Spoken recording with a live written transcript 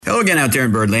again out there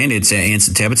in Birdland. It's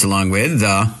Anson Tibbetts along with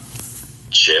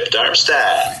Chip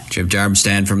Darmstadt. Chip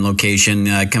Darmstadt from location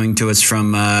coming to us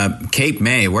from Cape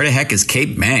May. Where the heck is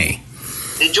Cape May?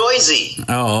 New Jersey.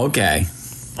 Oh, okay.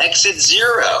 Exit 0.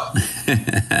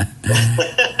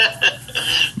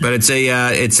 But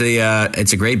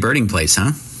it's a great birding place,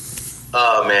 huh?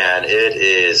 Oh man, it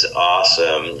is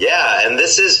awesome. Yeah, and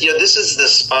this is the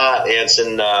spot,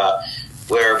 Anson,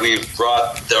 where we've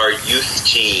brought our youth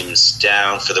teams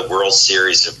down for the World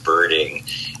Series of Birding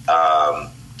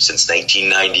since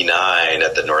 1999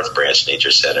 at the North Branch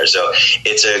Nature Center. So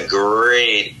it's a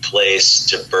great place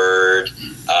to bird.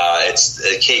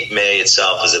 Cape May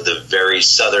itself is at the very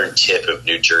southern tip of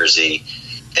New Jersey,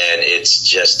 and it's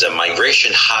just a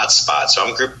migration hotspot.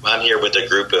 So I'm here with a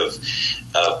group of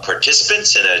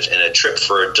participants in a trip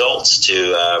for adults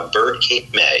to bird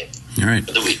Cape May. All right.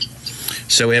 For the weekend.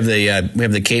 So we have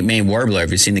the Cape May warbler.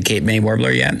 Have you seen the Cape May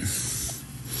warbler yet?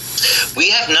 We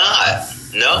have not.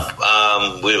 No,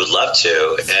 we would love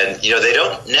to. And they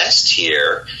don't nest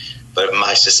here, but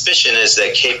my suspicion is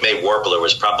that Cape May warbler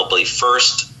was probably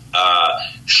first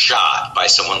shot by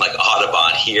someone like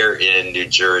Audubon here in New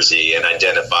Jersey and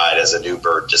identified as a new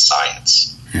bird to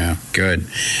science. Yeah, good.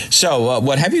 So,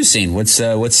 what have you seen? What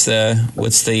are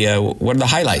the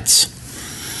highlights?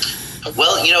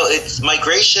 Well, it's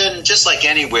migration, just like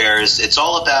anywhere. It's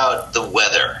all about the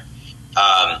weather.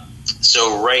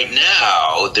 So right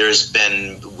now, there's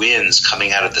been winds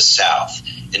coming out of the south,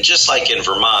 and just like in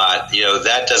Vermont,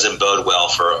 that doesn't bode well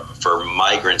for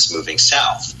migrants moving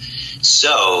south.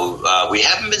 So we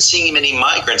haven't been seeing many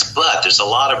migrants, but there's a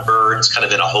lot of birds kind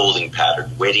of in a holding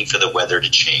pattern, waiting for the weather to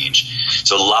change.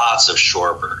 So lots of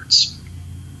shorebirds.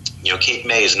 Cape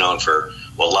May is known for,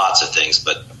 lots of things,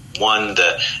 but one,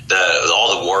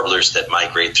 all the warblers that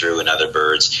migrate through and other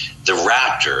birds, the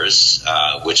raptors,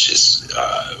 which is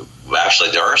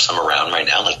actually there are some around right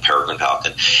now, like peregrine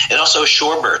falcon, and also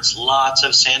shorebirds, lots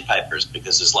of sandpipers,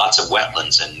 because there's lots of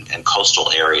wetlands and coastal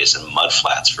areas and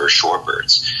mudflats for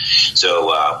shorebirds.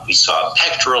 So we saw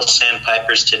pectoral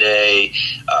sandpipers today,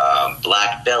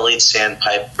 black-bellied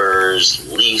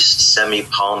sandpipers, least,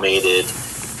 semi-palmated,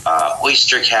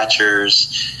 oyster catchers.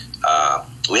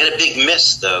 We had a big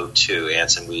miss, though, too,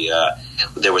 Anson.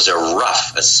 There was a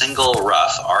Ruff, a single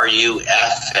Ruff,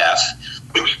 R-U-F-F,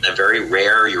 a very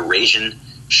rare Eurasian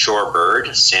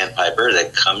shorebird, sandpiper,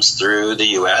 that comes through the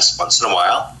U.S. once in a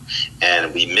while,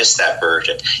 and we missed that bird.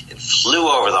 It flew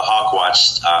over the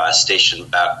Hawkwatch station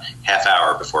about half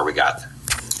hour before we got there.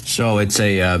 So it's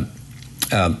a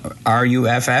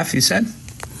R-U-F-F, you said?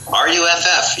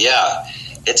 R-U-F-F, yeah.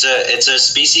 It's a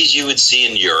species you would see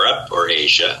in Europe or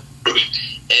Asia.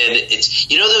 And it's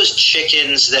those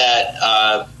chickens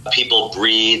that people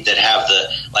breed that have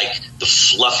the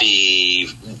fluffy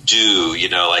dew,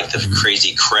 like the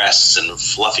crazy crests and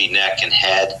fluffy neck and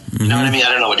head. You know what I mean? I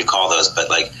don't know what you call those, but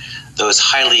like those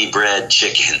highly bred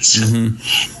chickens.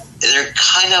 They're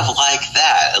kind of like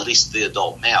that, at least the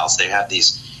adult males. They have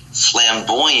these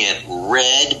flamboyant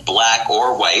red, black,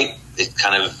 or white. It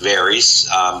kind of varies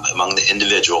among the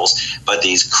individuals, but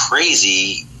these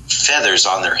crazy feathers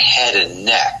on their head and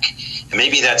neck, and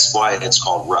maybe that's why it's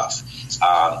called Ruff.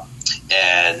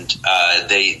 And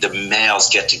the males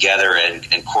get together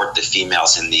and court the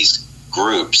females in these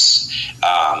groups.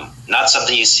 Not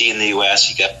something you see in the U.S.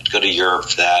 You got to go to Europe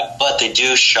for that, but they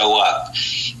do show up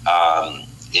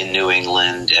in New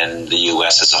England and the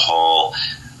U.S. as a whole.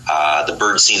 The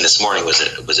bird seen this morning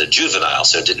was a juvenile,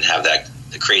 so it didn't have the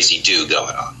crazy dew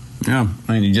going on. Oh,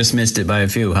 and you just missed it by a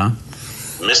few, huh?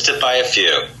 Missed it by a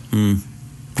few.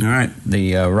 All right,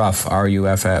 the Ruff,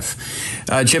 R-U-F-F.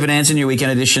 Chip and Anson, your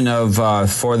weekend edition of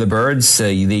For the Birds.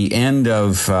 The end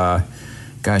of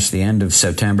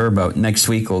September, but next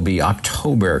week will be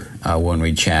October when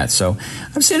we chat. So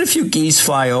I've seen a few geese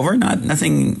fly over,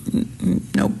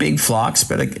 no big flocks,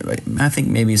 but I think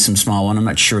maybe some small one. I'm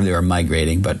not sure they are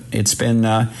migrating, but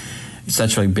it's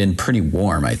actually been pretty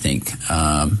warm, I think.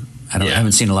 I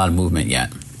haven't seen a lot of movement yet.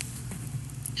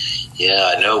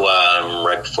 Yeah, I know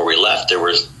right before we left, there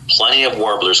was plenty of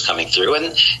warblers coming through.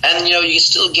 And you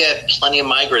still get plenty of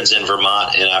migrants in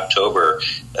Vermont in October.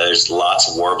 There's lots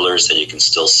of warblers that you can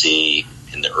still see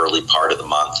in the early part of the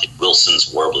month, like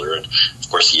Wilson's warbler and, of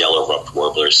course, yellow-rumped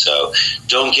warblers. So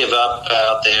don't give up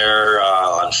out there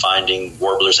on finding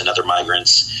warblers and other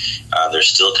migrants. They're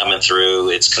still coming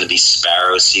through. It's going to be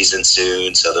sparrow season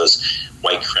soon, so those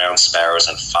white-crowned sparrows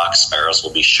and fox sparrows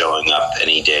will be showing up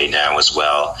any day now as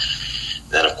well.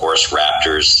 Then, of course,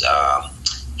 raptors,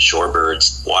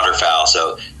 shorebirds, waterfowl.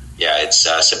 So, yeah,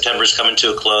 September's coming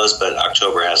to a close, but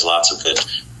October has lots of good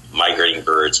migrating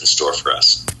birds in store for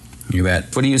us. You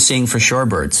bet. What are you seeing for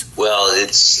shorebirds? Well,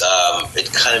 it's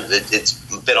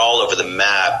been all over the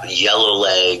map. Yellow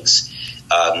legs,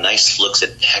 nice looks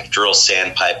at pectoral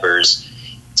sandpipers.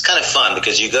 It's kind of fun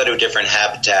because you go to a different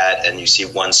habitat and you see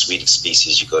one sweet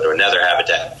species. You go to another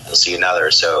habitat, you'll see another.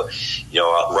 So,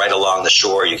 right along the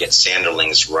shore, you get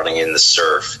sanderlings running in the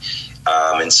surf.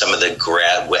 In some of the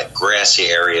wet, grassy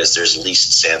areas, there's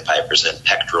least sandpipers and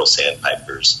pectoral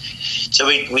sandpipers. So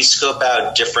we scope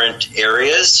out different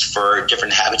areas for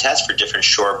different habitats for different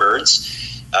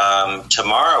shorebirds.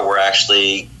 Tomorrow, we're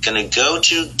actually going to go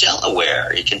to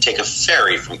Delaware. You can take a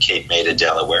ferry from Cape May to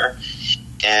Delaware.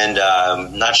 And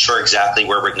not sure exactly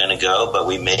where we're going to go, but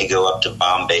we may go up to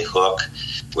Bombay Hook,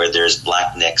 where there's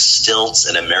blackneck stilts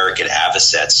and American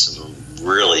avocets, some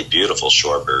really beautiful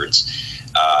shorebirds,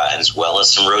 as well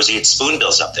as some roseate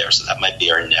spoonbills up there. So that might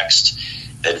be our next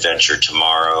adventure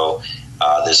tomorrow.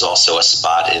 There's also a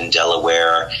spot in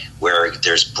Delaware where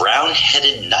there's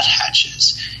brown-headed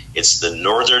nuthatches. It's the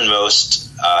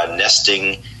northernmost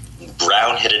nesting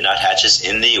brown-headed nuthatches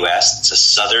in the U.S. It's a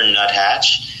southern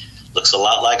nuthatch. Looks a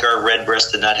lot like our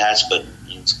red-breasted nuthatch, but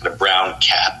it's got a brown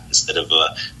cap instead of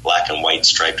a black and white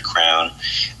striped crown.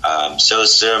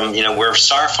 We're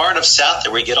far enough south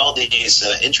that we get all these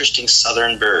interesting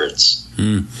southern birds.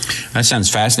 That sounds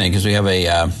fascinating because we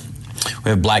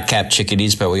have black-capped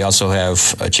chickadees, but we also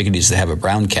have chickadees that have a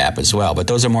brown cap as well. But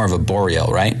those are more of a boreal,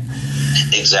 right?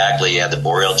 Exactly, yeah, the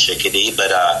boreal chickadee. But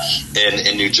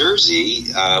in New Jersey,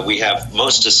 we have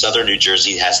most of southern New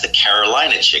Jersey has the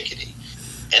Carolina chickadee.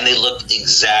 And they look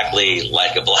exactly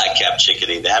like a black-capped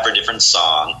chickadee. They have a different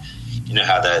song. You know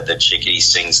how the chickadee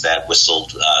sings that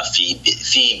whistled Phoebe,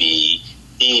 Phoebe,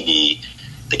 Phoebe.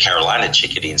 The Carolina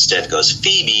chickadee instead goes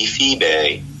Phoebe,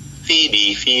 Phoebe,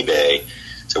 Phoebe, Phoebe.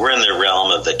 So we're in the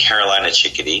realm of the Carolina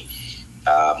chickadee.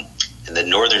 And the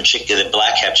northern the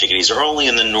black-capped chickadees are only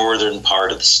in the northern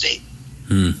part of the state.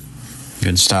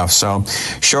 Good stuff. So,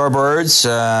 shorebirds,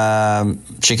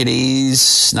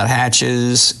 chickadees,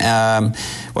 nuthatches.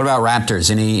 What about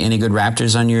raptors? Any good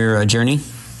raptors on your journey?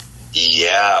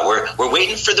 Yeah, we're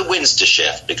waiting for the winds to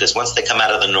shift because once they come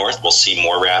out of the north, we'll see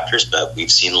more raptors. But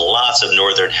we've seen lots of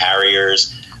northern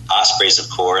harriers, ospreys, of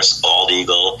course, bald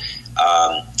eagle,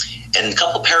 and a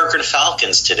couple peregrine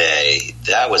falcons today.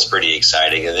 That was pretty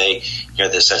exciting. And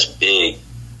they're such big,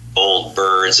 bold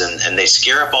birds, and they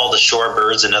scare up all the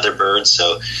shorebirds and other birds.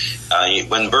 So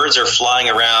when birds are flying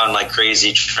around like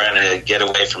crazy trying to get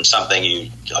away from something, you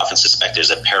often suspect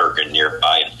there's a peregrine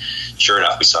nearby. And sure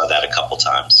enough, we saw that a couple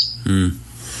times.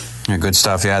 Yeah, good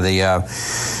stuff. Yeah,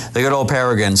 the good old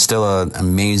peregrine, still an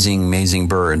amazing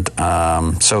bird.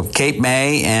 So Cape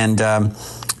May, and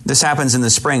this happens in the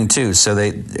spring too. So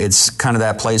it's kind of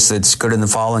that place that's good in the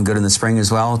fall and good in the spring as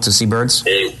well to see birds.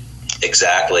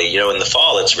 Exactly. In the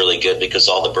fall, it's really good because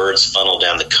all the birds funnel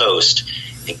down the coast.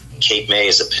 And Cape May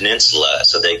is a peninsula,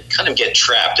 so they kind of get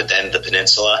trapped at the end of the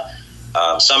peninsula.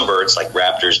 Some birds, like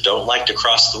raptors, don't like to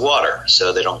cross the water,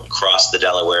 so they don't cross the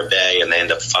Delaware Bay, and they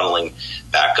end up funneling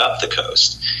back up the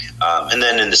coast. And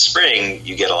then in the spring,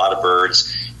 you get a lot of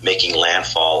birds making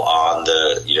landfall on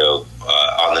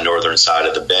the northern side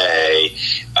of the bay,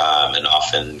 and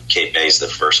often Cape May is the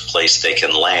first place they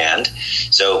can land.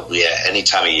 So, any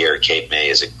time of year, Cape May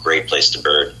is a great place to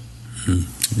bird.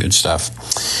 Good stuff.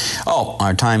 Oh,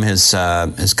 our time has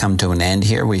come to an end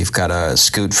here. We've got to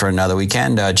scoot for another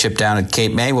weekend. Chip down at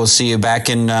Cape May. We'll see you back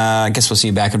in. I guess we'll see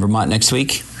you back in Vermont next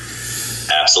week.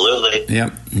 Absolutely.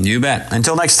 Yep, you bet.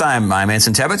 Until next time, I'm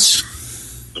Anson Tebbets.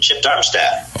 I'm Chip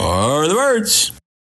Darmstadt. Or the birds.